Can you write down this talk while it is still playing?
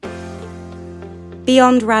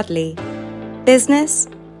Beyond Radley. Business,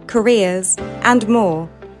 careers, and more.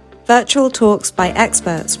 Virtual talks by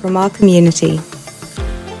experts from our community.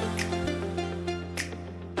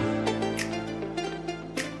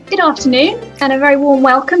 Good afternoon, and a very warm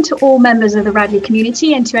welcome to all members of the Radley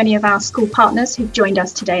community and to any of our school partners who've joined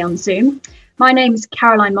us today on Zoom. My name is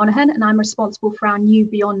Caroline Monaghan, and I'm responsible for our new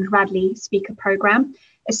Beyond Radley speaker programme,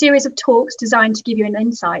 a series of talks designed to give you an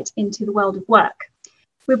insight into the world of work.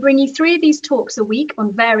 We'll bring you 3 of these talks a week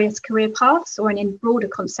on various career paths or in broader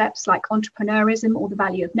concepts like entrepreneurism or the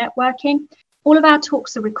value of networking. All of our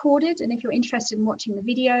talks are recorded, and if you're interested in watching the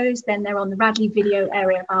videos, then they're on the Radley video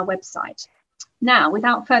area of our website. Now,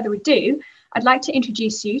 without further ado, I'd like to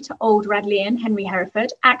introduce you to Old Radleian Henry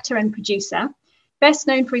Hereford, actor and producer, best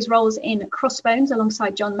known for his roles in Crossbones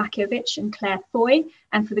alongside John Malkovich and Claire Foy,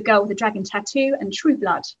 and for The Girl with the Dragon Tattoo and True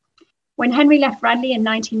Blood. When Henry left Radley in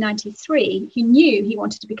 1993, he knew he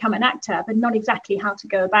wanted to become an actor, but not exactly how to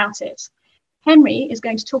go about it. Henry is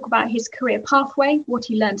going to talk about his career pathway, what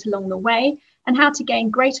he learned along the way, and how to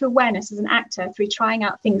gain greater awareness as an actor through trying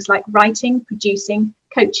out things like writing, producing,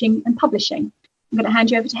 coaching, and publishing. I'm going to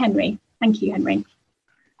hand you over to Henry. Thank you, Henry.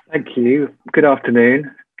 Thank you. Good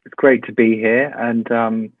afternoon. It's great to be here. And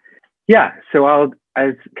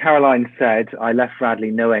as Caroline said, I left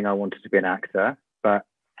Radley knowing I wanted to be an actor, but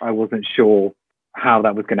I wasn't sure how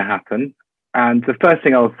that was going to happen. And the first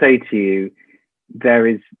thing I'll say to you, there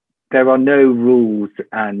are no rules,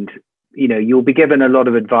 and you'll be given a lot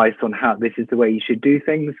of advice on how this is the way you should do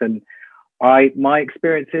things. And my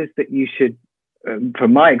experience is that you should,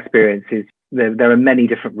 from my experiences, there are many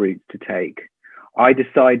different routes to take. I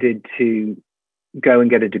decided to go and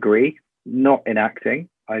get a degree, not in acting.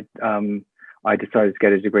 I decided to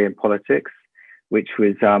get a degree in politics, which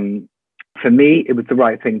was, for me, it was the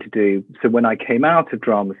right thing to do. So when I came out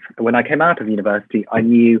of university, I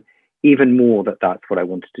knew even more that that's what I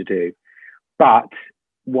wanted to do. But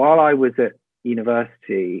while I was at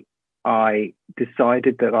university, I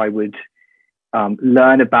decided that I would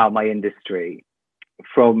learn about my industry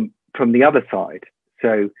from the other side.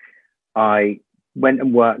 So I went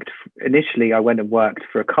and worked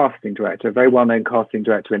for a casting director, a very well-known casting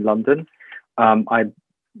director in London. I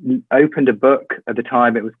opened a book at the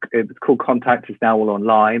time. It was called Contact. It's now all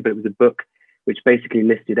online, but it was a book which basically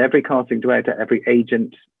listed every casting director, every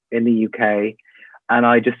agent in the UK, and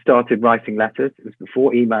I just started writing letters. It was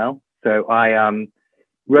before email, so I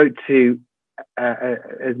wrote to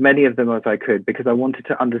as many of them as I could, because I wanted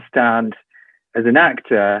to understand, as an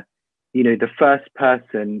actor, the first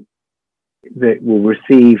person that will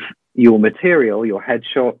receive your material, your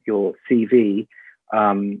headshot, your CV,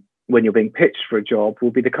 when you're being pitched for a job,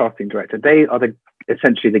 will be the casting director. They are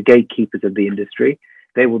essentially the gatekeepers of the industry.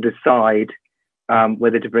 They will decide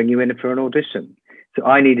whether to bring you in for an audition. So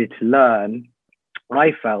I needed to learn,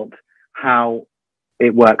 I felt, how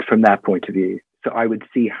it worked from their point of view. So I would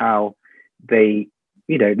see how they,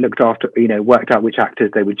 looked after, worked out which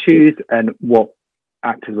actors they would choose and what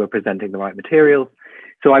actors were presenting the right materials.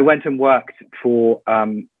 So I went and worked for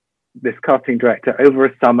this casting director over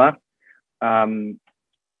a summer,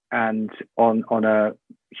 and on a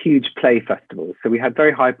huge play festival. So we had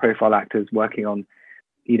very high profile actors working on,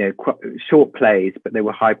 short plays, but they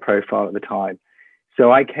were high profile at the time. So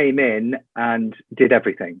I came in and did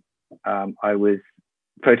everything. I was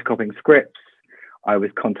photocopying scripts. I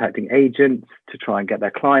was contacting agents to try and get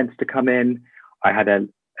their clients to come in. I had a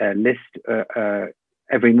list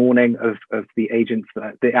every morning of the agents,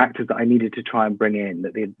 the actors that I needed to try and bring in,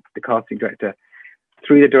 that the casting director,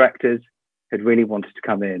 through the directors, had really wanted to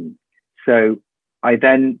come in. So I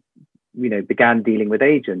then, began dealing with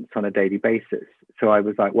agents on a daily basis. So I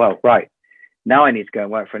was like, well, right, now I need to go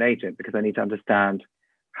and work for an agent, because I need to understand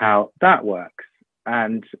how that works.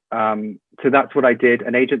 And so that's what I did.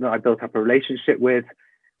 An agent that I built up a relationship with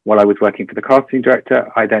while I was working for the casting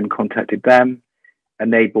director, I then contacted them,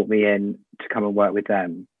 and they brought me in to come and work with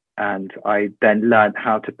them. And I then learned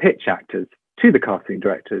how to pitch actors to the casting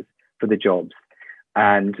directors for the jobs.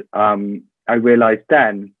 And I realized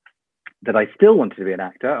then that I still wanted to be an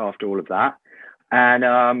actor after all of that. And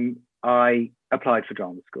I applied for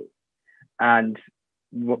drama school. And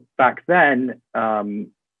back then,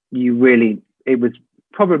 it was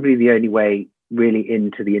probably the only way really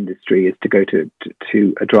into the industry is to go to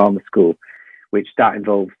a drama school, which that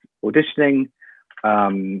involves auditioning,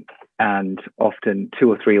 and often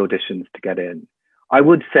 2 or 3 auditions to get in. I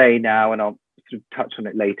would say now, and I'll sort of touch on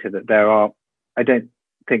it later, that I don't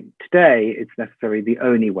think today it's necessarily the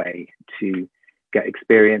only way to get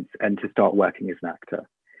experience and to start working as an actor.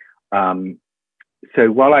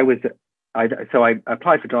 So while I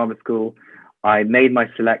applied for drama school, I made my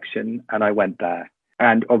selection and I went there.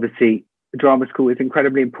 And obviously, drama school is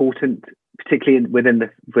incredibly important, particularly with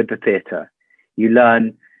the theatre. You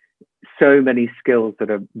learn so many skills that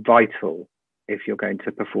are vital if you're going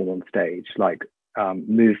to perform on stage, like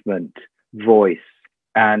movement, voice,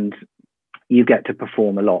 and you get to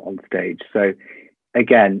perform a lot on stage. So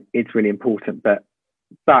again, it's really important. But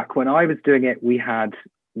back when I was doing it, we had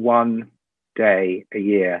one day a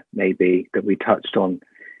year, maybe, that we touched on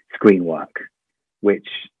screen work, which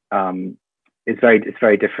it's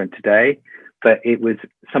very different today. But it was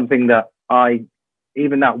something that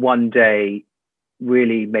even that one day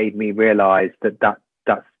really made me realize that's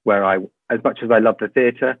where as much as I love the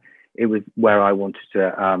theatre, it was where I wanted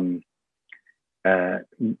to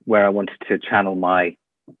channel my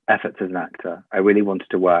efforts as an actor. I really wanted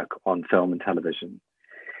to work on film and television.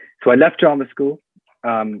 So I left drama school.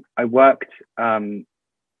 I worked in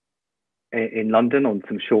London on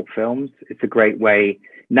some short films. It's a great way.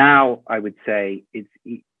 Now I would say it's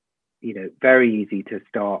very easy to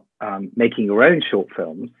start making your own short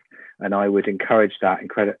films, and I would encourage that.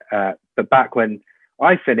 But back when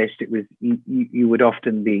I finished, it was you would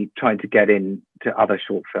often be trying to get into other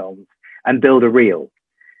short films and build a reel.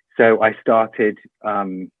 So I started.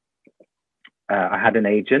 I had an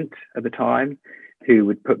agent at the time who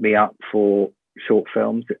would put me up for short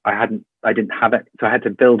films. I didn't have it, so I had to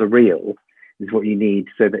build a reel. Is what you need,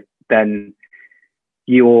 so that then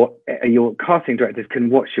your casting directors can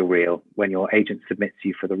watch your reel when your agent submits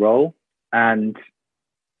you for the role, and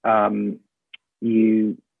then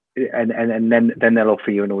they'll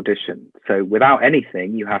offer you an audition. So without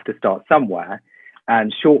anything, you have to start somewhere,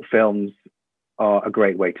 and short films are a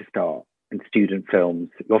great way to start. And student films,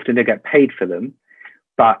 you often don't get paid for them,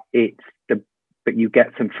 but you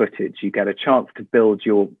get some footage. You get a chance to build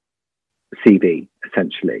your CV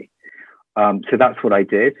essentially. So that's what I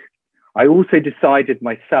did. I also decided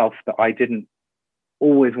myself that I didn't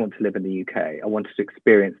always want to live in the UK. I wanted to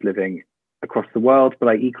experience living across the world, but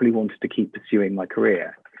I equally wanted to keep pursuing my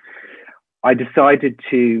career. I decided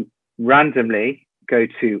to randomly go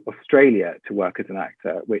to Australia to work as an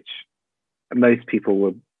actor, which most people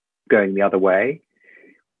were going the other way,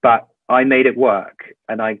 but I made it work.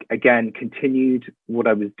 And I, again, continued what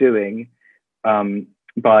I was doing by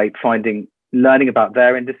learning about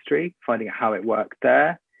their industry, finding out how it worked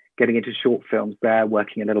there, getting into short films there,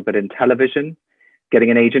 working a little bit in television,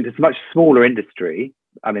 getting an agent. It's a much smaller industry.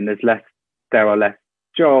 I mean, there are less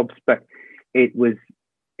jobs, but it was,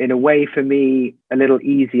 in a way, for me, a little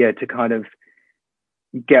easier to kind of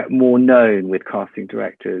get more known with casting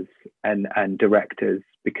directors and directors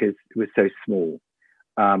because it was so small.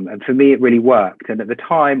 And for me, it really worked. And at the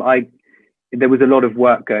time, there was a lot of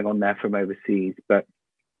work going on there from overseas, but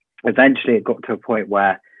eventually it got to a point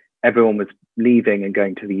where everyone was leaving and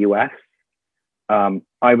going to the US.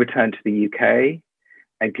 I returned to the UK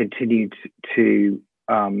and continued to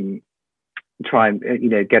try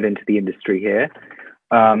and get into the industry here.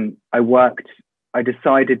 I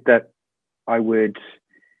decided that I would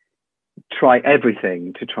try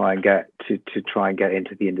everything to try and get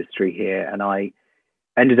into the industry here, and I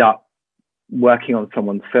ended up working on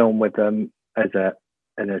someone's film with them as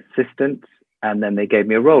an assistant, and then they gave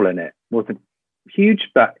me a role in it. It wasn't huge,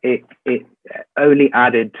 but it only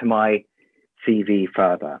added to my CV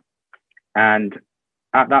further. And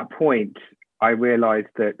at that point, I realized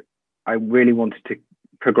that I really wanted to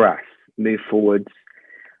progress, move forwards.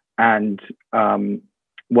 And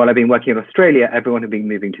while I've been working in Australia, everyone had been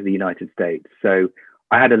moving to the United States. So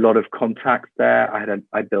I had a lot of contacts there.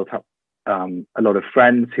 I built up a lot of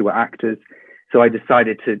friends who were actors. So I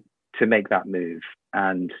decided to make that move.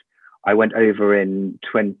 And I went over in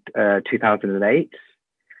 2008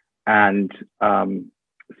 and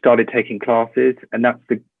started taking classes. And that's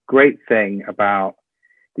the great thing about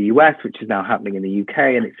the US, which is now happening in the UK.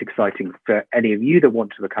 And it's exciting for any of you that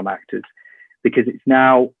want to become actors, because it's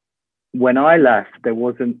now, when I left, there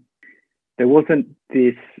wasn't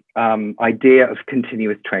this idea of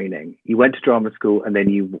continuous training. You went to drama school and then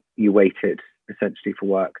you waited essentially for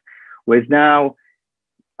work. Whereas now,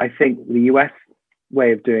 I think the US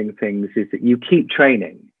way of doing things is that you keep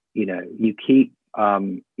training. You keep,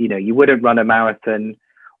 you wouldn't run a marathon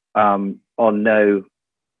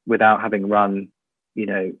without having run,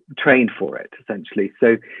 trained for it essentially.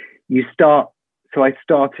 So I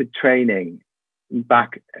started training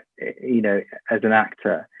back, as an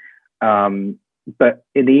actor, but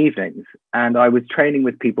in the evenings, and I was training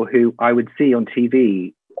with people who I would see on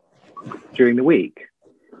TV during the week.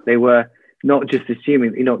 They were not just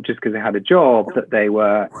assuming, not just because they had a job, that they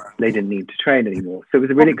didn't need to train anymore. So it was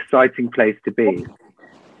a really exciting place to be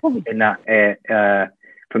in that,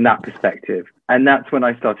 from that perspective. And that's when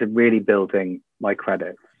I started really building my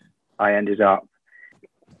credits. I ended up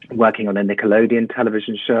working on a Nickelodeon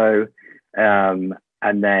television show.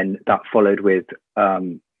 And then that followed with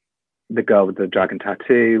The Girl with the Dragon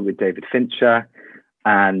Tattoo with David Fincher.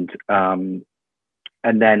 And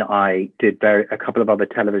then I did a couple of other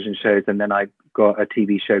television shows. And then I got a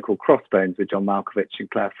TV show called Crossbones with John Malkovich and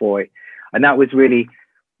Claire Foy. And that was really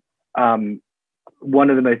one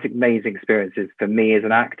of the most amazing experiences for me as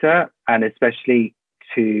an actor, and especially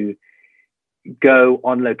to go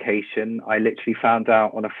on location. I literally found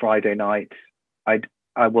out on a Friday night.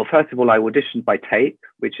 Well, first of all, I auditioned by tape,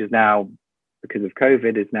 which is now, because of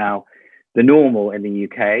COVID, is now the normal in the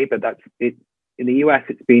UK. But that's it. In the US,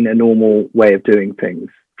 it's been a normal way of doing things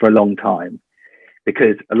for a long time,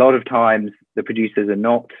 because a lot of times the producers are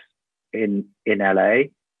not in LA,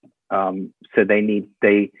 so they need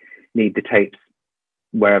the tapes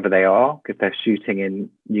wherever they are. If they're shooting in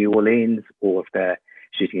New Orleans or if they're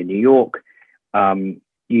shooting in New York,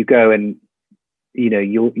 you go and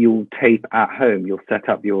you'll tape at home. You'll set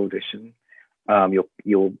up your audition,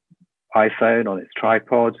 your iPhone on its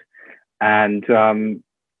tripod, and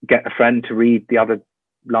get a friend to read the other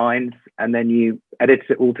lines, and then you edit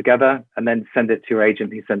it all together and then send it to your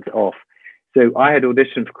agent who sends it off. So I had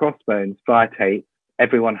auditioned for Crossbones via tape.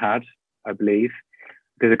 Everyone had, I believe,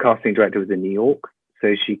 because the casting director was in New York,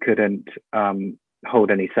 so she couldn't hold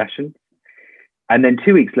any sessions. And then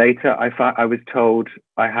 2 weeks later, I was told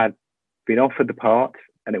I had been offered the part,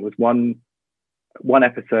 and it was one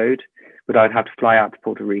episode, but I'd have to fly out to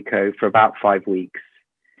Puerto Rico for about 5 weeks,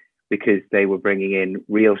 because they were bringing in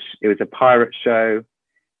it was a pirate show.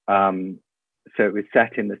 So it was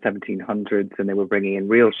set in the 1700s, and they were bringing in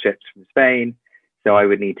real ships from Spain. So I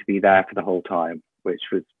would need to be there for the whole time, which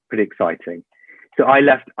was pretty exciting. So I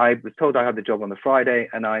was told I had the job on the Friday,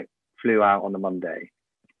 and I flew out on the Monday.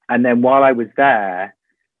 And then while I was there,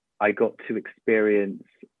 I got to experience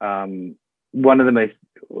one of the most,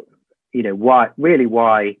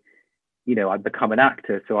 why I'd become an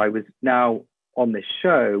actor. So I was now on this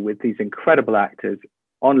show with these incredible actors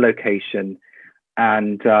on location,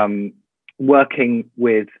 and working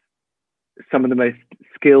with some of the most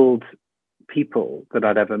skilled people that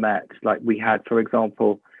I'd ever met. Like, we had, for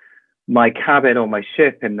example, my cabin on my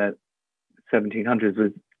ship in the 1700s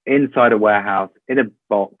was inside a warehouse in a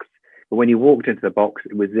box. But when you walked into the box,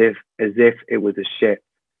 it was as if it was a ship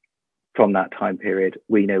from that time period.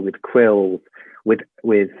 With quills, with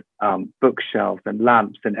bookshelves and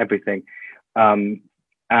lamps and everything. And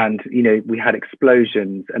we had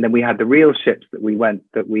explosions, and then we had the real ships that we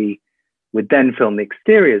would then film the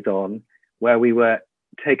exteriors on, where we were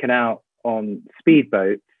taken out on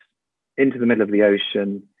speedboats into the middle of the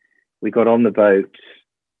ocean. We got on the boat,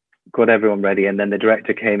 got everyone ready, and then the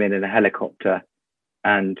director came in a helicopter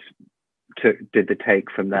and did the take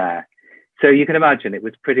from there. So you can imagine it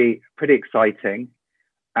was pretty exciting,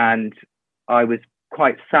 and I was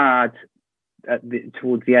quite sad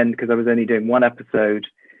towards the end, because I was only doing one episode.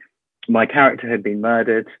 My character had been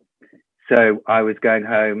murdered, so I was going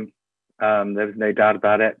home. There was no doubt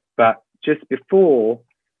about it. But just before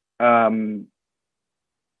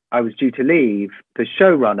I was due to leave, the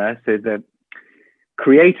showrunner, so the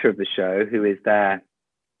creator of the show, who is there,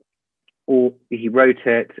 he wrote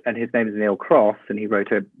it, and his name is Neil Cross, and he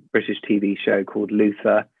wrote a British TV show called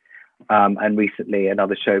Luther, and recently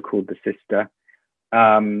another show called The Sister.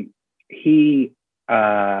 He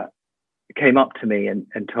came up to me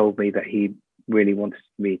and told me that he really wanted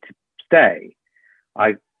me to stay.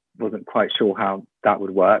 I wasn't quite sure how that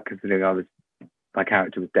would work, considering my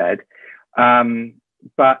character was dead.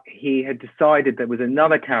 But he had decided there was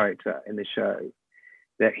another character in the show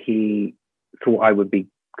that he thought I would be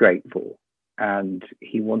great for, and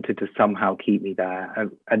he wanted to somehow keep me there.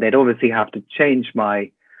 And they'd obviously have to change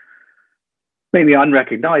maybe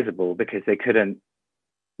unrecognizable, because they couldn't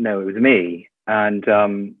know it was me. And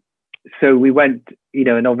so we went,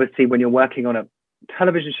 and obviously when you're working on a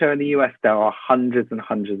television show in the US, there are hundreds and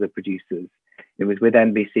hundreds of producers. It was with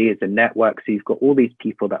NBC, it's a network, so you've got all these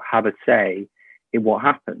people that have a say in what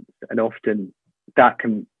happens, and often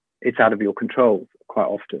it's out of your control quite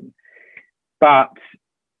often. But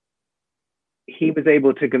he was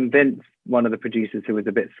able to convince one of the producers, who was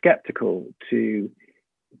a bit skeptical, to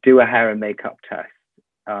do a hair and makeup test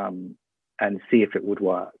and see if it would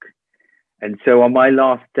work. And so on my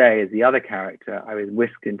last day as the other character, I was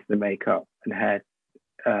whisked into the makeup and hair,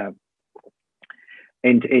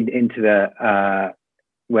 into the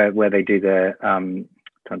where they do the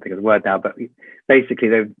trying to think of the word now, but basically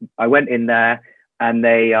I went in there, and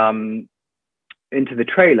they into the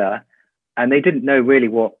trailer, and they didn't know really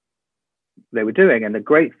what they were doing. And the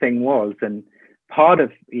great thing was, and part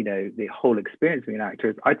of, the whole experience being an actor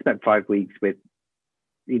is I'd spent 5 weeks with,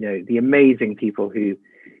 the amazing people who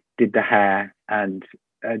did the hair and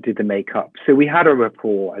did the makeup. So we had a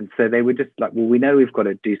rapport. And so they were just like, well, we know we've got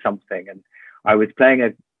to do something. And I was playing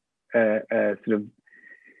a sort of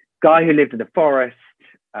guy who lived in the forest,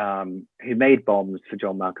 who made bombs for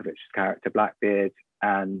John Malkovich's character Blackbeard,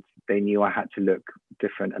 and they knew I had to look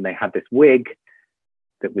different, and they had this wig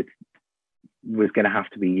that was going to have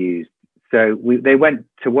to be used. So they went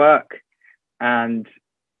to work, and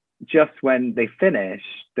just when they finished,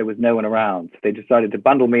 there was no one around. So they decided to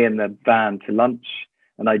bundle me in the van to lunch,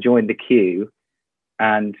 and I joined the queue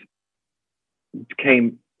and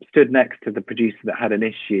stood next to the producer that had an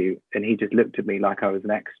issue, and he just looked at me like I was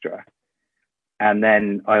an extra. And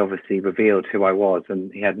then I obviously revealed who I was,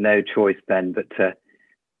 and he had no choice then but to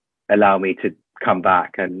allow me to come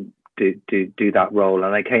back and do that role.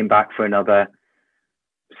 And I came back for another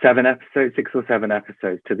 6 or 7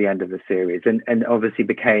 episodes to the end of the series, and obviously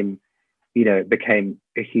became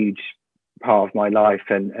a huge part of my life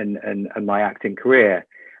and my acting career.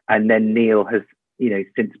 And then Neil has,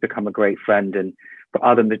 since become a great friend and put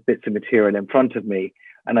other bits of material in front of me.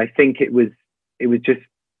 And I think it was just,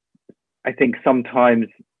 I think sometimes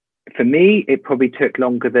for me, it probably took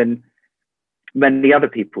longer than many other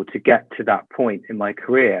people to get to that point in my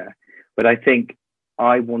career. But I think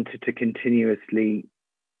I wanted to continuously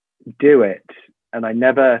do it. And I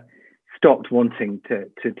never stopped wanting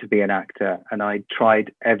to be an actor. And I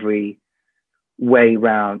tried every way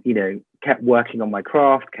round, kept working on my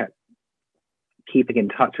craft, kept keeping in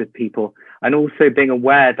touch with people, and also being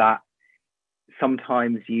aware that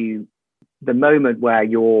sometimes the moment where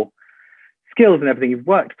your skills and everything you've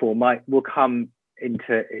worked for will come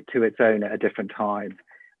into its own at a different time.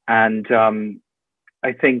 And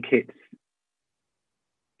I think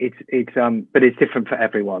but it's different for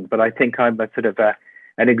everyone. But I think I'm a sort of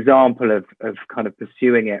an example of kind of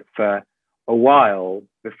pursuing it for a while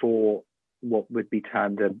before what would be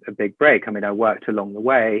termed a big break. I mean, I worked along the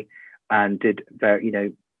way and did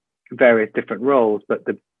various different roles, but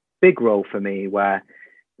the big role for me where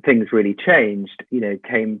things really changed,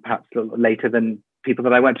 came perhaps a little later than people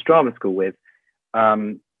that I went to drama school with.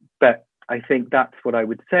 But I think that's what I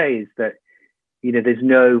would say is that, there's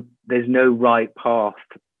no right path.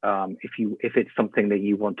 If it's something that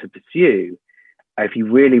you want to pursue, if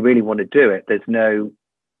you really, really want to do it, there's no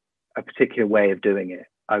a particular way of doing it,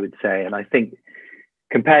 I would say. And I think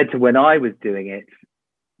compared to when I was doing it,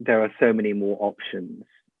 there are so many more options,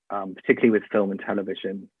 particularly with film and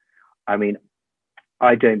television. I mean,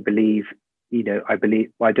 I don't believe it's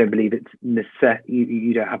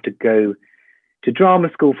you don't have to go to drama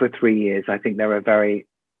school for 3 years. I think there are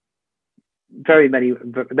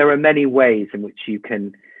there are many ways in which you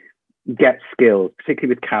can get skills,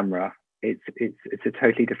 particularly with camera. It's a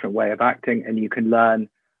totally different way of acting, and you can learn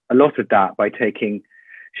a lot of that by taking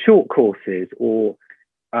short courses or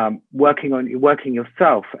working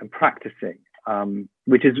yourself and practicing,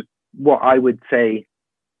 which is what I would say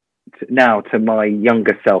now to my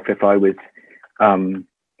younger self if I was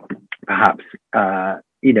perhaps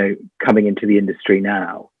coming into the industry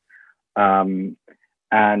now.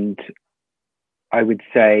 And I would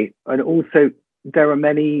say, and also there are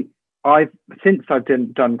many, since I've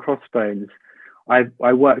done Crossbones,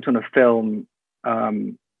 I worked on a film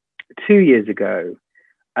 2 years ago,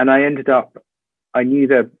 and I knew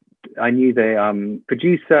the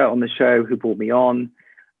producer on the show who brought me on,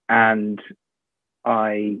 and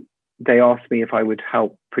they asked me if I would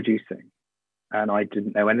help producing, and I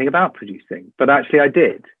didn't know anything about producing, but actually I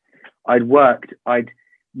did. I'd worked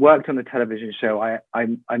on a television show. I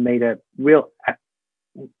made a real,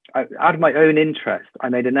 out of my own interest, I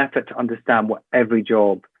made an effort to understand what every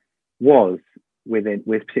job was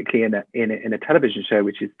particularly in a television show,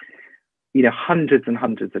 which is, hundreds and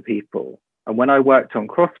hundreds of people. And when I worked on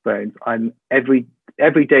Crossbones, every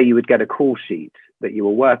day you would get a call sheet that you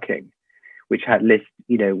were working, which had lists,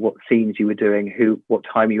 what scenes you were doing, what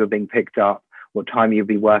time you were being picked up, what time you'd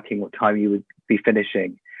be working, what time you would be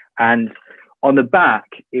finishing. And on the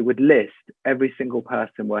back, it would list every single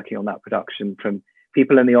person working on that production, from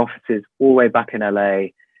people in the offices all the way back in LA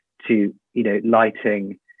to,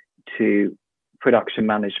 lighting, to production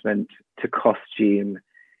management, to costume.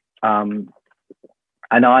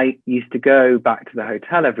 And I used to go back to the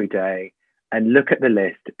hotel every day and look at the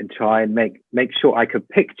list and try and make sure I could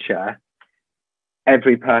picture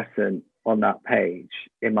every person on that page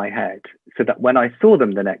in my head, so that when I saw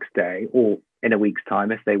them the next day or in a week's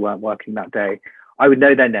time, if they weren't working that day, I would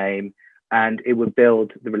know their name and it would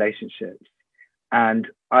build the relationships. And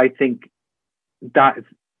I think that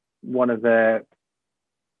one of the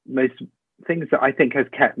most things that I think has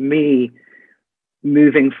kept me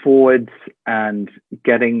moving forwards and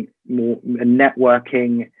getting more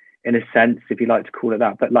networking, in a sense, if you like to call it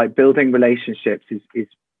that. But like building relationships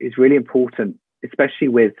is really important, especially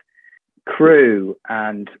with crew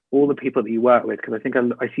and all the people that you work with, because I think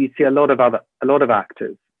I see a lot of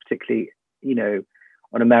actors, particularly, you know,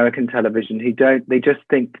 on American television, they just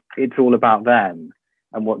think it's all about them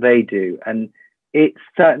and what they do. And it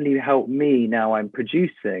certainly helped me. Now I've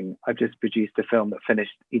just produced a film that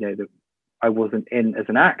finished, you know, that I wasn't in as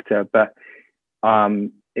an actor, but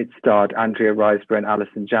it starred Andrea Riseborough and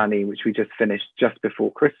Alison Janney, which we just finished just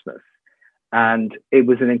before Christmas. And it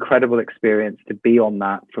was an incredible experience to be on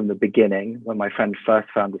that from the beginning, when my friend first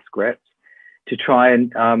found the script, to try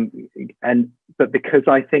but because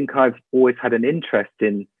I think I've always had an interest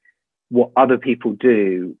in what other people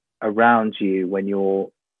do around you when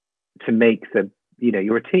you're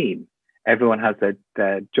a team. Everyone has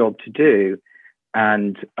their job to do.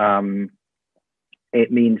 And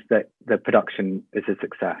it means that the production is a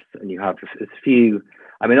success, and you have as few.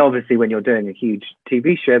 I mean, obviously, when you're doing a huge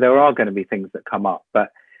TV show, there are going to be things that come up,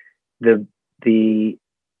 but if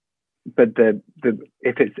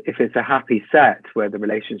it's a happy set where the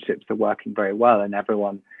relationships are working very well and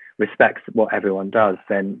everyone respects what everyone does,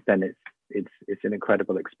 then it's an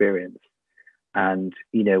incredible experience. And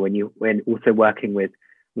you know, when also working with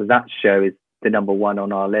that show is the number one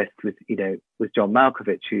on our list with John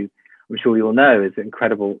Malkovich, who I'm sure you all know is an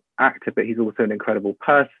incredible actor, but he's also an incredible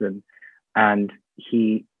person. And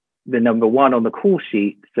the number one on the call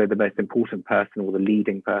sheet, so the most important person or the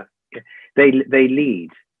leading person, they lead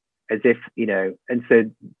as if, you know, and so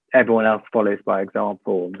everyone else follows by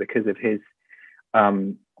example because of his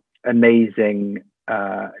amazing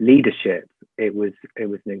leadership. It was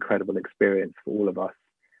an incredible experience for all of us.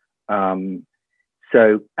 And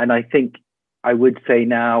I think I would say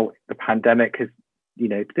now the pandemic has, you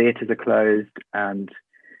know, theatres are closed and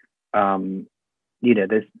you know,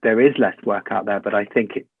 there is less work out there, but I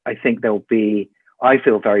think there'll be. I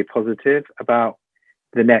feel very positive about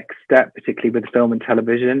the next step, particularly with film and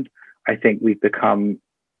television. I think we've become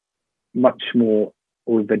much more,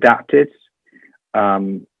 or we've adapted.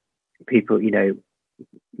 People, you know,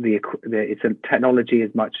 technology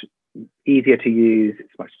is much easier to use.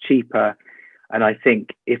 It's much cheaper, and I think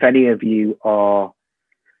if any of you are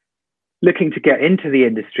looking to get into the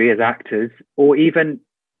industry as actors, or even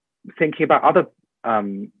thinking about other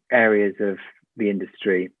areas of the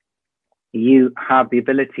industry, you have the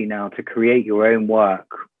ability now to create your own work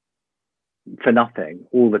for nothing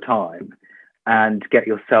all the time and get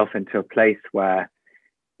yourself into a place where,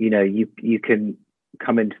 you know, you can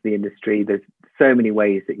come into the industry. There's so many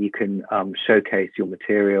ways that you can showcase your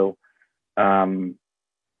material.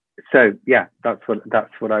 So yeah, that's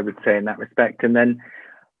what I would say in that respect. And then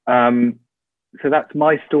so that's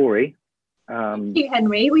my story. Thank you,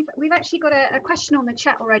 Henry. We've actually got a question on the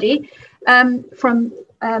chat already from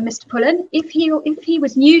Mr. Pullen. If he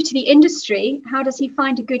was new to the industry, how does he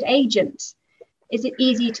find a good agent? Is it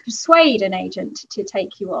easy to persuade an agent to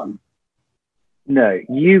take you on? No,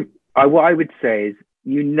 what I would say is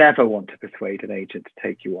you never want to persuade an agent to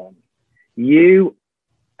take you on.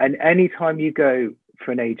 And any time you go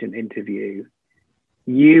for an agent interview,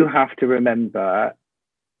 you have to remember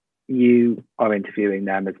you are interviewing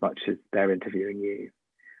them as much as they're interviewing you.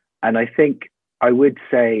 And I think I would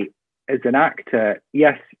say, as an actor,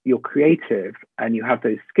 yes, you're creative and you have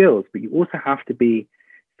those skills, but you also have to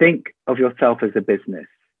think of yourself as a business.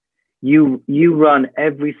 You run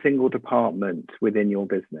every single department within your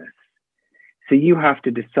business. So you have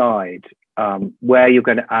to decide where you're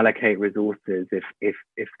going to allocate resources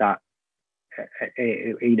if that,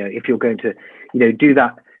 you know, if you're going to, you know, do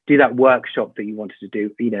that workshop that you wanted to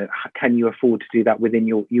do, you know, can you afford to do that within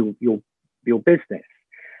your business?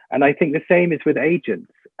 And I think the same is with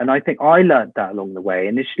agents. And I think I learned that along the way.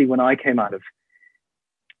 Initially, when I came out of,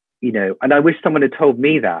 you know, and I wish someone had told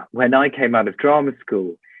me that when I came out of drama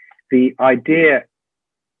school, the idea,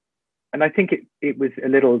 and I think it was a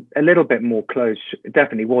little bit more closed, it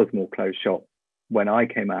definitely was more closed shop when I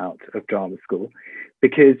came out of drama school,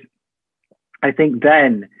 because I think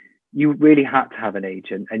then you really had to have an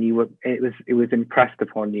agent, and it was impressed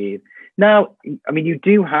upon you. Now, I mean, you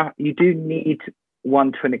do need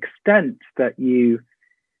one to an extent that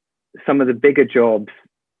some of the bigger jobs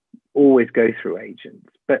always go through agents.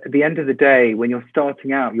 But at the end of the day, when you're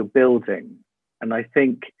starting out, you're building. And I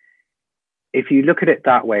think if you look at it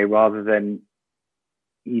that way, rather than,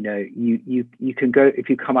 you know, you can go, if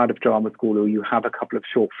you come out of drama school or you have a couple of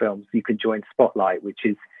short films, you can join Spotlight, which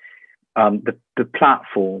is the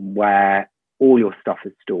platform where all your stuff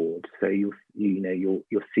is stored. So your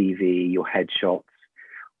CV, your headshots,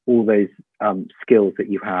 all those skills that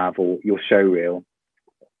you have, or your show reel.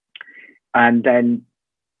 And then,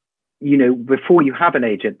 before you have an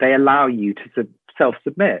agent, they allow you to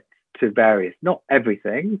self-submit to various, not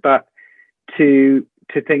everything, but to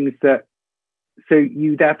things that, so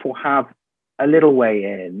you therefore have a little way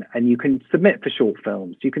in, and you can submit for short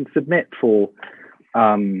films, you can submit for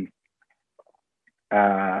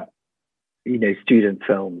student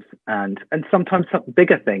films, and sometimes some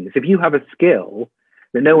bigger things. If you have a skill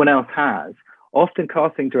that no one else has, often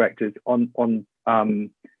casting directors on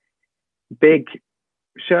big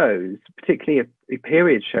shows, particularly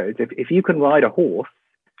period shows, if you can ride a horse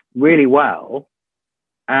really well,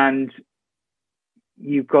 and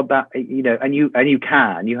you've got that, and you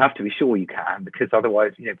have to be sure you can, because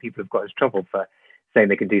otherwise, people have got into trouble for saying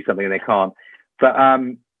they can do something and they can't. But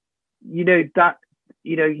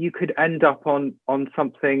you could end up on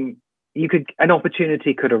something. An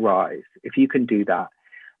opportunity could arise if you can do that,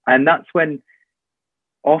 and that's when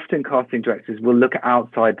often casting directors will look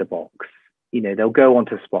outside the box. They'll go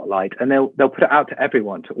onto Spotlight and they'll put it out to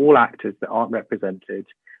everyone, to all actors that aren't represented,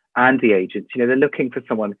 and the agents. They're looking for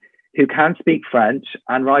someone who can speak French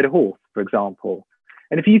and ride a horse, for example.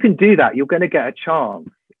 And if you can do that, you're going to get a chance.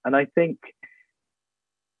 And I think,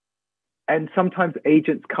 and sometimes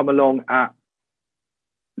agents come along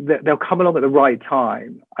they'll come along at the right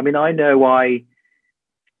time. I mean, I know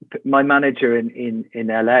my manager in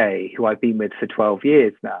LA, who I've been with for 12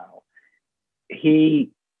 years now,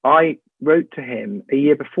 I wrote to him a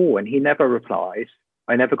year before and he never replied.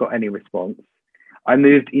 I never got any response. I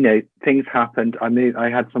moved, things happened. I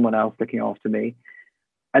had someone else looking after me.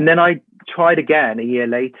 And then I tried again a year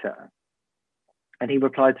later, and he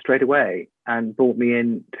replied straight away and brought me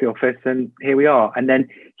in to the office, and here we are. And then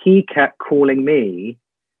he kept calling me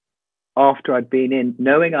after I'd been in,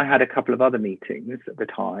 knowing I had a couple of other meetings at the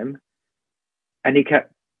time. And he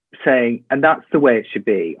kept saying, and that's the way it should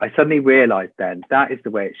be. I suddenly realized then that is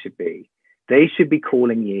the way it should be. They should be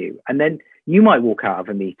calling you. And then you might walk out of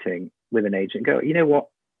a meeting with an agent and go, you know what?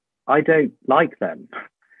 I don't like them.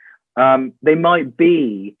 They might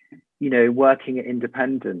be, working at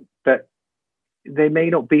independent, but they may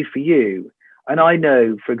not be for you. And I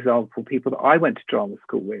know, for example, people that I went to drama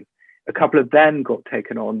school with, a couple of them got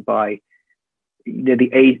taken on by,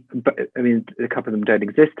 a couple of them don't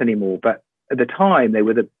exist anymore, but at the time they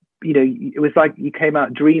were it was like you came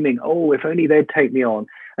out dreaming, oh, if only they'd take me on.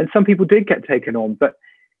 And some people did get taken on, but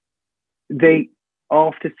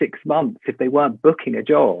after 6 months, if they weren't booking a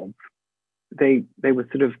job, they were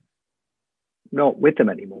sort of not with them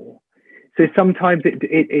anymore. So sometimes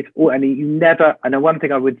it's all, and you never, and one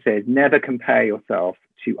thing I would say is never compare yourself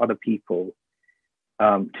to other people,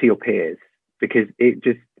 to your peers, because it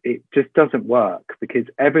just doesn't work, because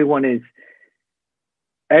everyone is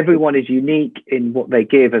unique in what they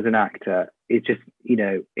give as an actor. It's just,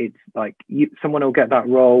 it's like someone will get that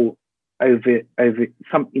role over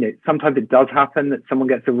some, sometimes it does happen that someone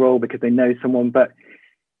gets a role because they know someone, but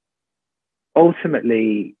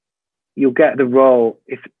ultimately you'll get the role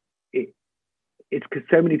if it's because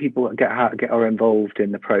so many people are involved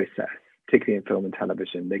in the process, particularly in film and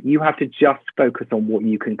television, that you have to just focus on what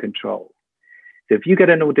you can control. So if you get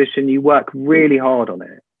an audition, you work really hard on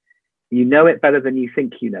it. You know it better than you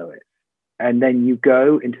think you know it. And then you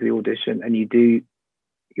go into the audition and you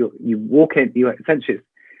walk in, you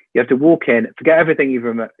have to walk in, forget everything you've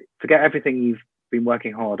been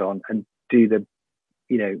working hard on, and do the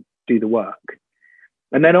work.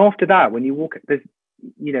 And then after that, when you walk,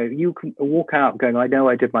 you can walk out going, I know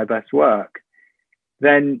I did my best work.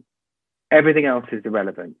 Then everything else is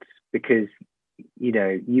irrelevant, because,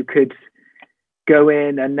 you could go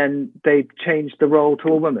in and then they've changed the role to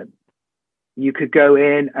a woman. You could go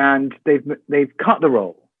in and they've cut the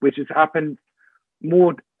role, which has happened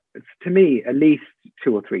more, to me, at least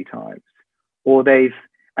 2 or 3 times. Or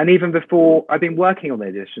and even before I've been working on the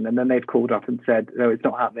audition, and then they've called up and said, no, it's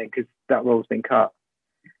not happening because that role's been cut.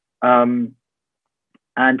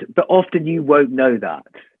 But often you won't know that.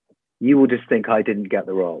 You will just think, I didn't get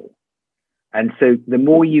the role. And so the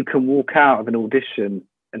more you can walk out of an audition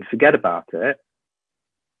and forget about it,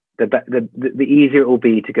 the easier it will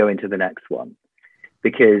be to go into the next one.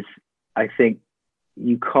 Because I think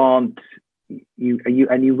you can't,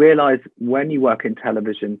 you realize when you work in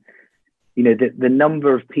television, the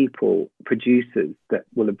number of people, producers that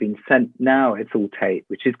will have been sent, now it's all tape,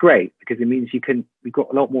 which is great because it means you've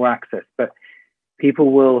got a lot more access, but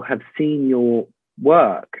people will have seen your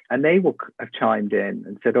work and they will have chimed in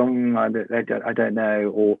and said, oh, I don't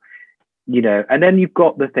know, or, and then you've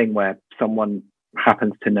got the thing where someone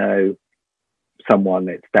happens to know someone,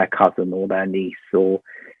 it's their cousin or their niece,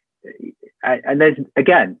 and there's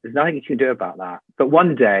nothing you can do about that. But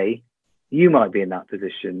one day you might be in that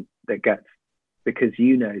position because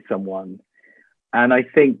you know someone. And I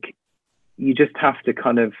think you just have to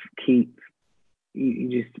kind of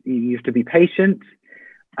you have to be patient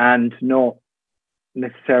and not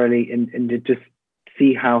necessarily, and to just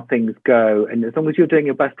see how things go. And as long as you're doing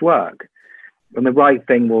your best work, and the right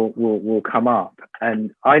thing will come up.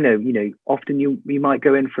 And I know, often you might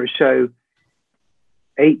go in for a show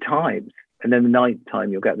 8 times, and then the 9th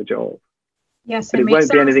time you'll get the job. Yes, but it won't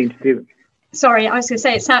be anything to do. Sorry, I was going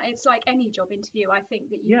to say, it's like any job interview. I think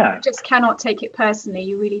that you just cannot take it personally.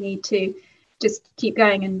 You really need to just keep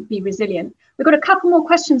going and be resilient. We've got a couple more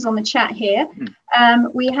questions on the chat here.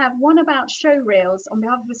 We have one about show reels on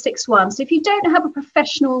behalf of the 6-1. So if you don't have a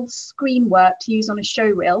professional screen work to use on a show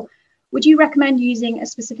reel, would you recommend using a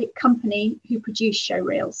specific company who produce show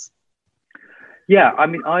reels? Yeah, I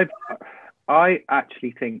mean, I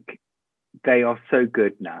actually think they are so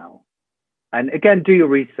good now. And again, do your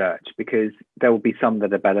research, because there will be some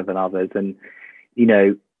that are better than others. And,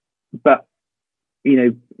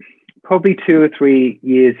 probably 2 or 3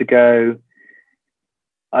 years ago,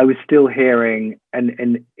 I was still hearing,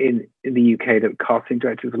 and in the UK, that casting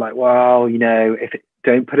directors were like, well,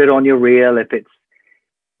 don't put it on your reel if it's,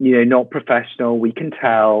 not professional, we can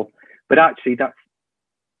tell. But actually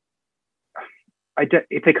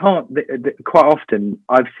if they can't, quite often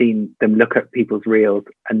I've seen them look at people's reels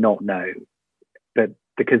and not know, but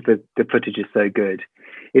because the footage is so good.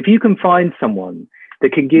 If you can find someone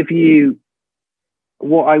that can give you,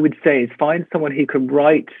 what I would say is find someone who can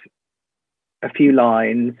write a few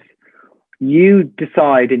lines. You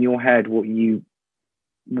decide in your head what you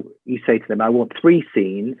say to them. I want 3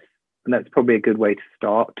 scenes, and that's probably a good way to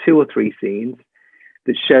start. 2 or 3 scenes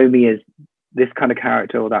that show me as this kind of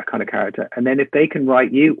character or that kind of character. And then if they can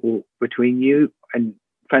write you, or between you and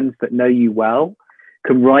friends that know you well,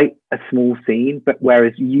 can write a small scene, but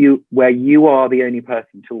where you are the only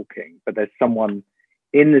person talking, but there's someone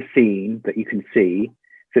in the scene that you can see.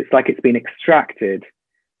 So it's like it's been extracted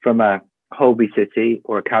from a Holby City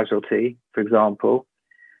or a Casualty, for example,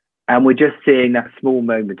 and we're just seeing that small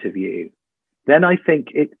moment of you. Then I think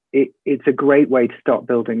it's a great way to start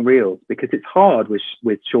building reels, because it's hard with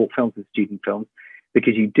short films and student films,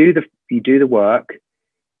 because you do the work,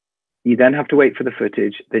 you then have to wait for the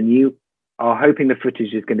footage, then you are hoping the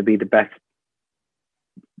footage is going to be the best.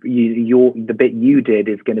 The bit you did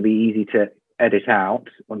is going to be easy to edit out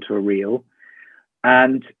onto a reel,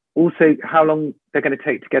 and also how long they're going to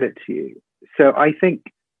take to get it to you. So I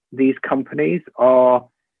think these companies are,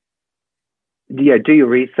 do your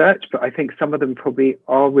research, but I think some of them probably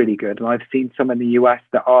are really good. And I've seen some in the US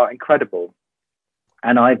that are incredible.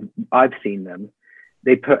 And I've seen them.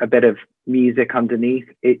 They put a bit of music underneath.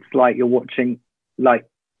 It's like you're watching like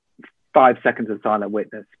 5 seconds of Silent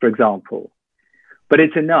Witness, for example. But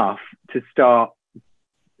it's enough to start,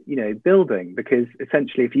 building, because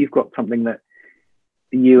essentially if you've got something that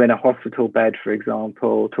you in a hospital bed, for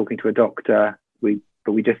example, talking to a doctor,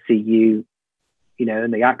 but we just see you,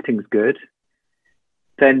 and the acting's good,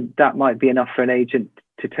 then that might be enough for an agent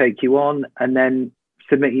to take you on and then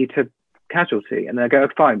submit you to Casualty. And they go,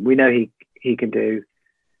 fine, we know he can do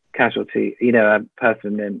Casualty, a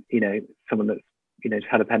person in, someone that's,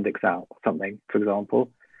 had appendix out or something, for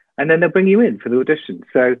example. And then they'll bring you in for the audition.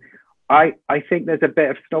 So I think there's a bit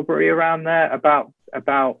of snobbery around there about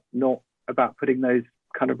putting those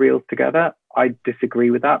kind of reels together. I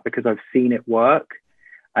disagree with that, because I've seen it work.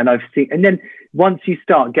 And then once you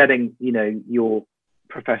start getting, your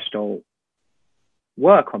professional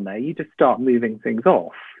work on there, you just start moving things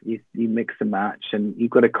off. You mix and match, and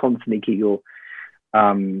you've got to constantly keep your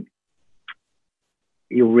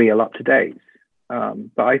reel up to date.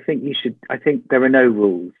 But I think there are no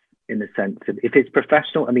rules, in the sense of if it's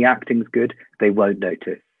professional and the acting's good, they won't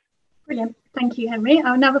notice. Brilliant. Thank you, Henry.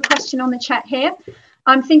 Another question on the chat here.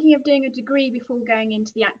 I'm thinking of doing a degree before going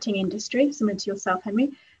into the acting industry, similar to yourself,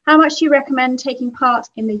 Henry. How much do you recommend taking part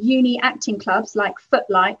in the uni acting clubs like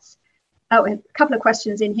Footlights? Oh, a couple of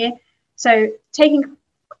questions in here. So taking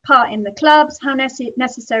part in the clubs, how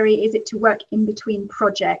necessary is it to work in between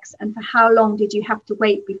projects? And for how long did you have to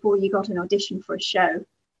wait before you got an audition for a show?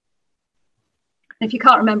 If you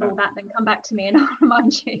can't remember all that, then come back to me and I'll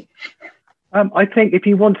remind you. I think if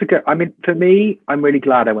you want to go, for me, I'm really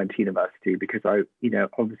glad I went to university, because I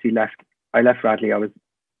left Radley. I was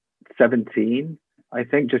 17, I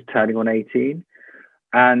think, just turning on 18.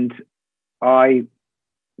 And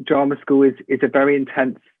drama school is a very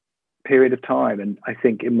intense period of time. And I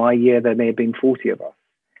think in my year, there may have been 40 of us.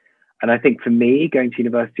 And I think for me, going to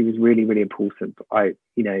university was really, really important.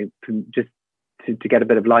 Just to get a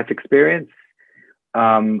bit of life experience.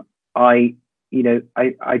 I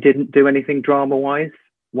didn't do anything drama-wise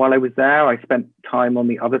while I was there. I spent time on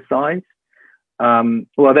the other side.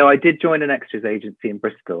 Although I did join an extras agency in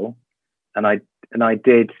Bristol, and I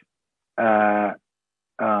did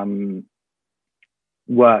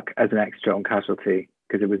work as an extra on Casualty,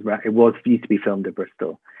 because it was used to be filmed at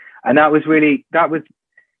Bristol, and I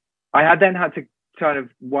had to kind of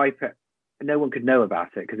wipe it. No one could know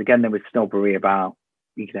about it, because again there was snobbery about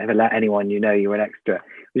you can never let anyone you're an extra,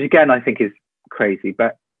 which again I think is crazy,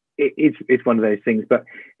 but it's one of those things. But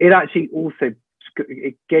it actually also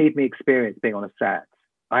it gave me experience being on a set.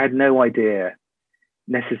 I had no idea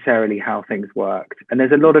necessarily how things worked, and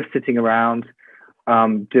there's a lot of sitting around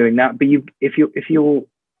doing that. But if you're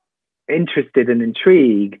interested and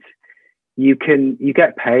intrigued, you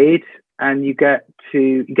get paid, and you get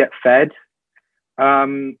fed,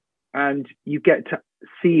 and you get to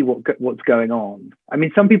see what's going on. I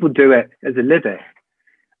mean, some people do it as a living,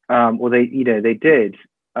 or they did.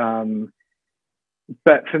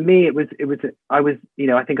 But for me,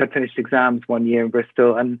 I think I'd finished exams one year in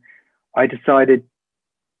Bristol, and I decided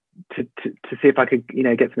to see if I could,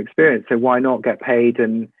 get some experience. So why not get paid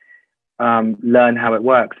and learn how it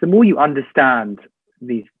works? The more you understand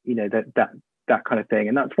these, that kind of thing.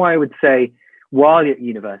 And that's why I would say, while you're at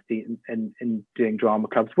university and doing drama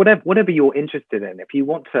clubs, whatever you're interested in, if you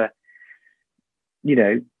want to,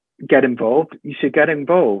 get involved, you should get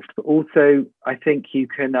involved. But also, I think you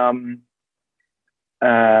can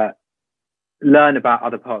learn about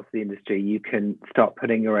other parts of the industry. You can start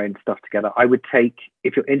putting your own stuff together. I would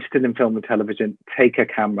if you're interested in film and television, take a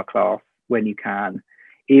camera class when you can,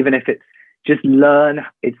 even if it's just learn.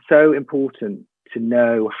 It's so important to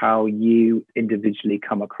know how you individually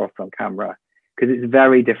come across on camera, because it's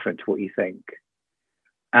very different to what you think,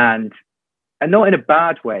 and not in a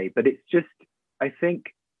bad way, but it's just, I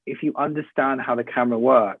think if you understand how the camera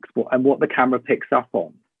works and what the camera picks up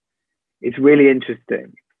on, it's really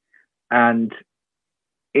interesting, and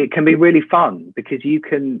it can be really fun, because you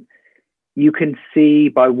can see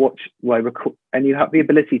record, and you have the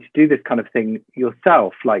ability to do this kind of thing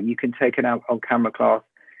yourself. Like, you can take an out on camera class,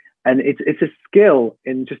 and it's a skill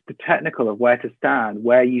in just the technical of where to stand,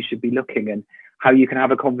 where you should be looking, and how you can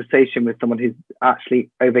have a conversation with someone who's actually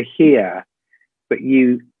over here, but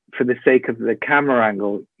you, for the sake of the camera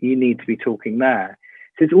angle, you need to be talking there.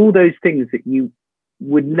 So it's all those things that you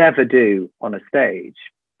would never do on a stage,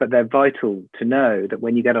 but they're vital to know, that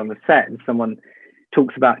when you get on the set and someone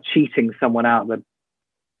talks about cheating someone out of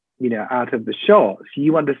the shots,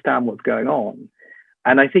 you understand what's going on.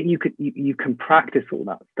 And I think you can practice all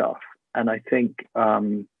that stuff. And I think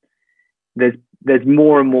there's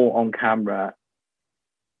more and more on camera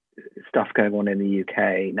stuff going on in the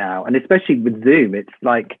UK now, and especially with Zoom, it's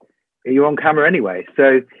like you're on camera anyway,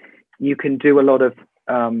 so you can do a lot of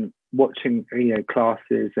watching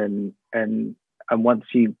classes, and once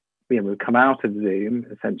you come out of Zoom,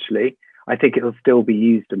 essentially, I think it'll still be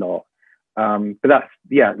used a lot. But that's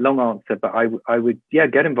long answer. But I would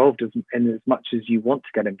get involved in as much as you want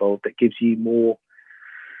to get involved. That gives you more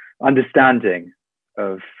understanding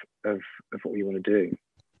of what you want to do.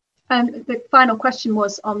 The final question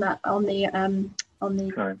was on the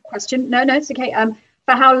Sorry. Question. No, it's okay.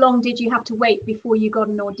 For how long did you have to wait before you got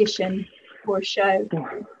an audition for a show?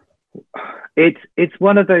 It's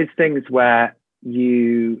one of those things where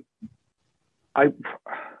I'm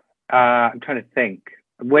trying to think.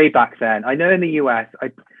 Way back then, I know in the US,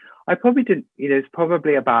 I probably didn't. It's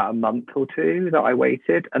probably about a month or two that I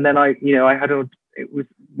waited, and then it was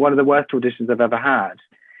one of the worst auditions I've ever had,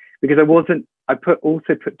 because I put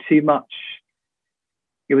too much.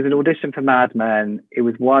 It was an audition for Mad Men. It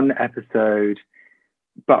was one episode,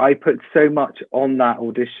 but I put so much on that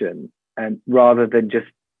audition, and rather than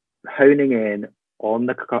just honing in on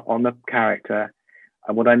the character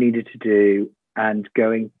and what I needed to do, and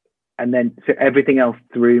going, and then so everything else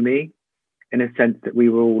threw me, in a sense that we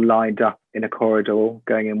were all lined up in a corridor,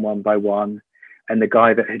 going in one by one, and the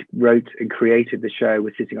guy that had wrote and created the show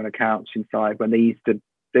was sitting on a couch inside. When they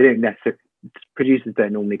don't necessarily, producers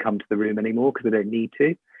don't normally come to the room anymore because they don't need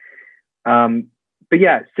to. So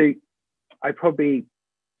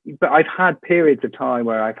but I've had periods of time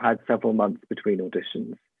where I've had several months between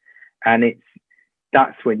auditions, and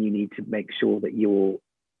that's when you need to make sure that you're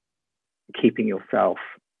keeping yourself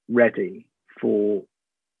ready for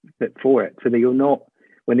it, so that you're not,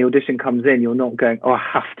 when the audition comes in, you're not going, oh, I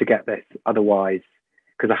have to get this otherwise,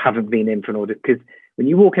 because I haven't been in for an audition. Because when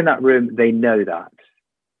you walk in that room, they know that.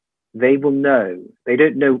 They will know. They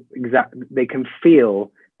don't know exactly. They can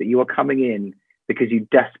feel that you are coming in because you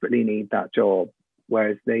desperately need that job,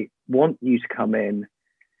 whereas they want you to come in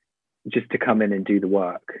just to come in and do the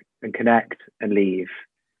work and connect and leave.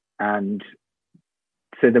 And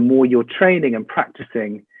so the more you're training and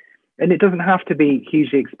practicing, and it doesn't have to be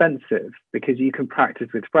hugely expensive, because you can practice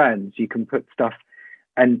with friends, you can put stuff.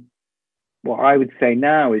 And what I would say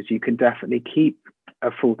now is you can definitely keep a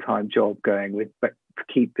full-time job going with, but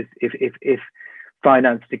keep this, if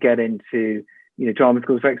finance to get into, you know, drama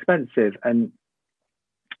school is very expensive, and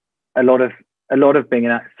a lot of being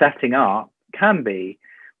setting up can be,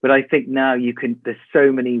 but I think now you can, there's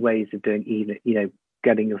so many ways of doing, even, you know,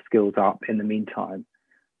 getting your skills up in the meantime.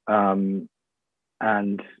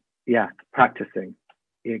 And yeah, practicing,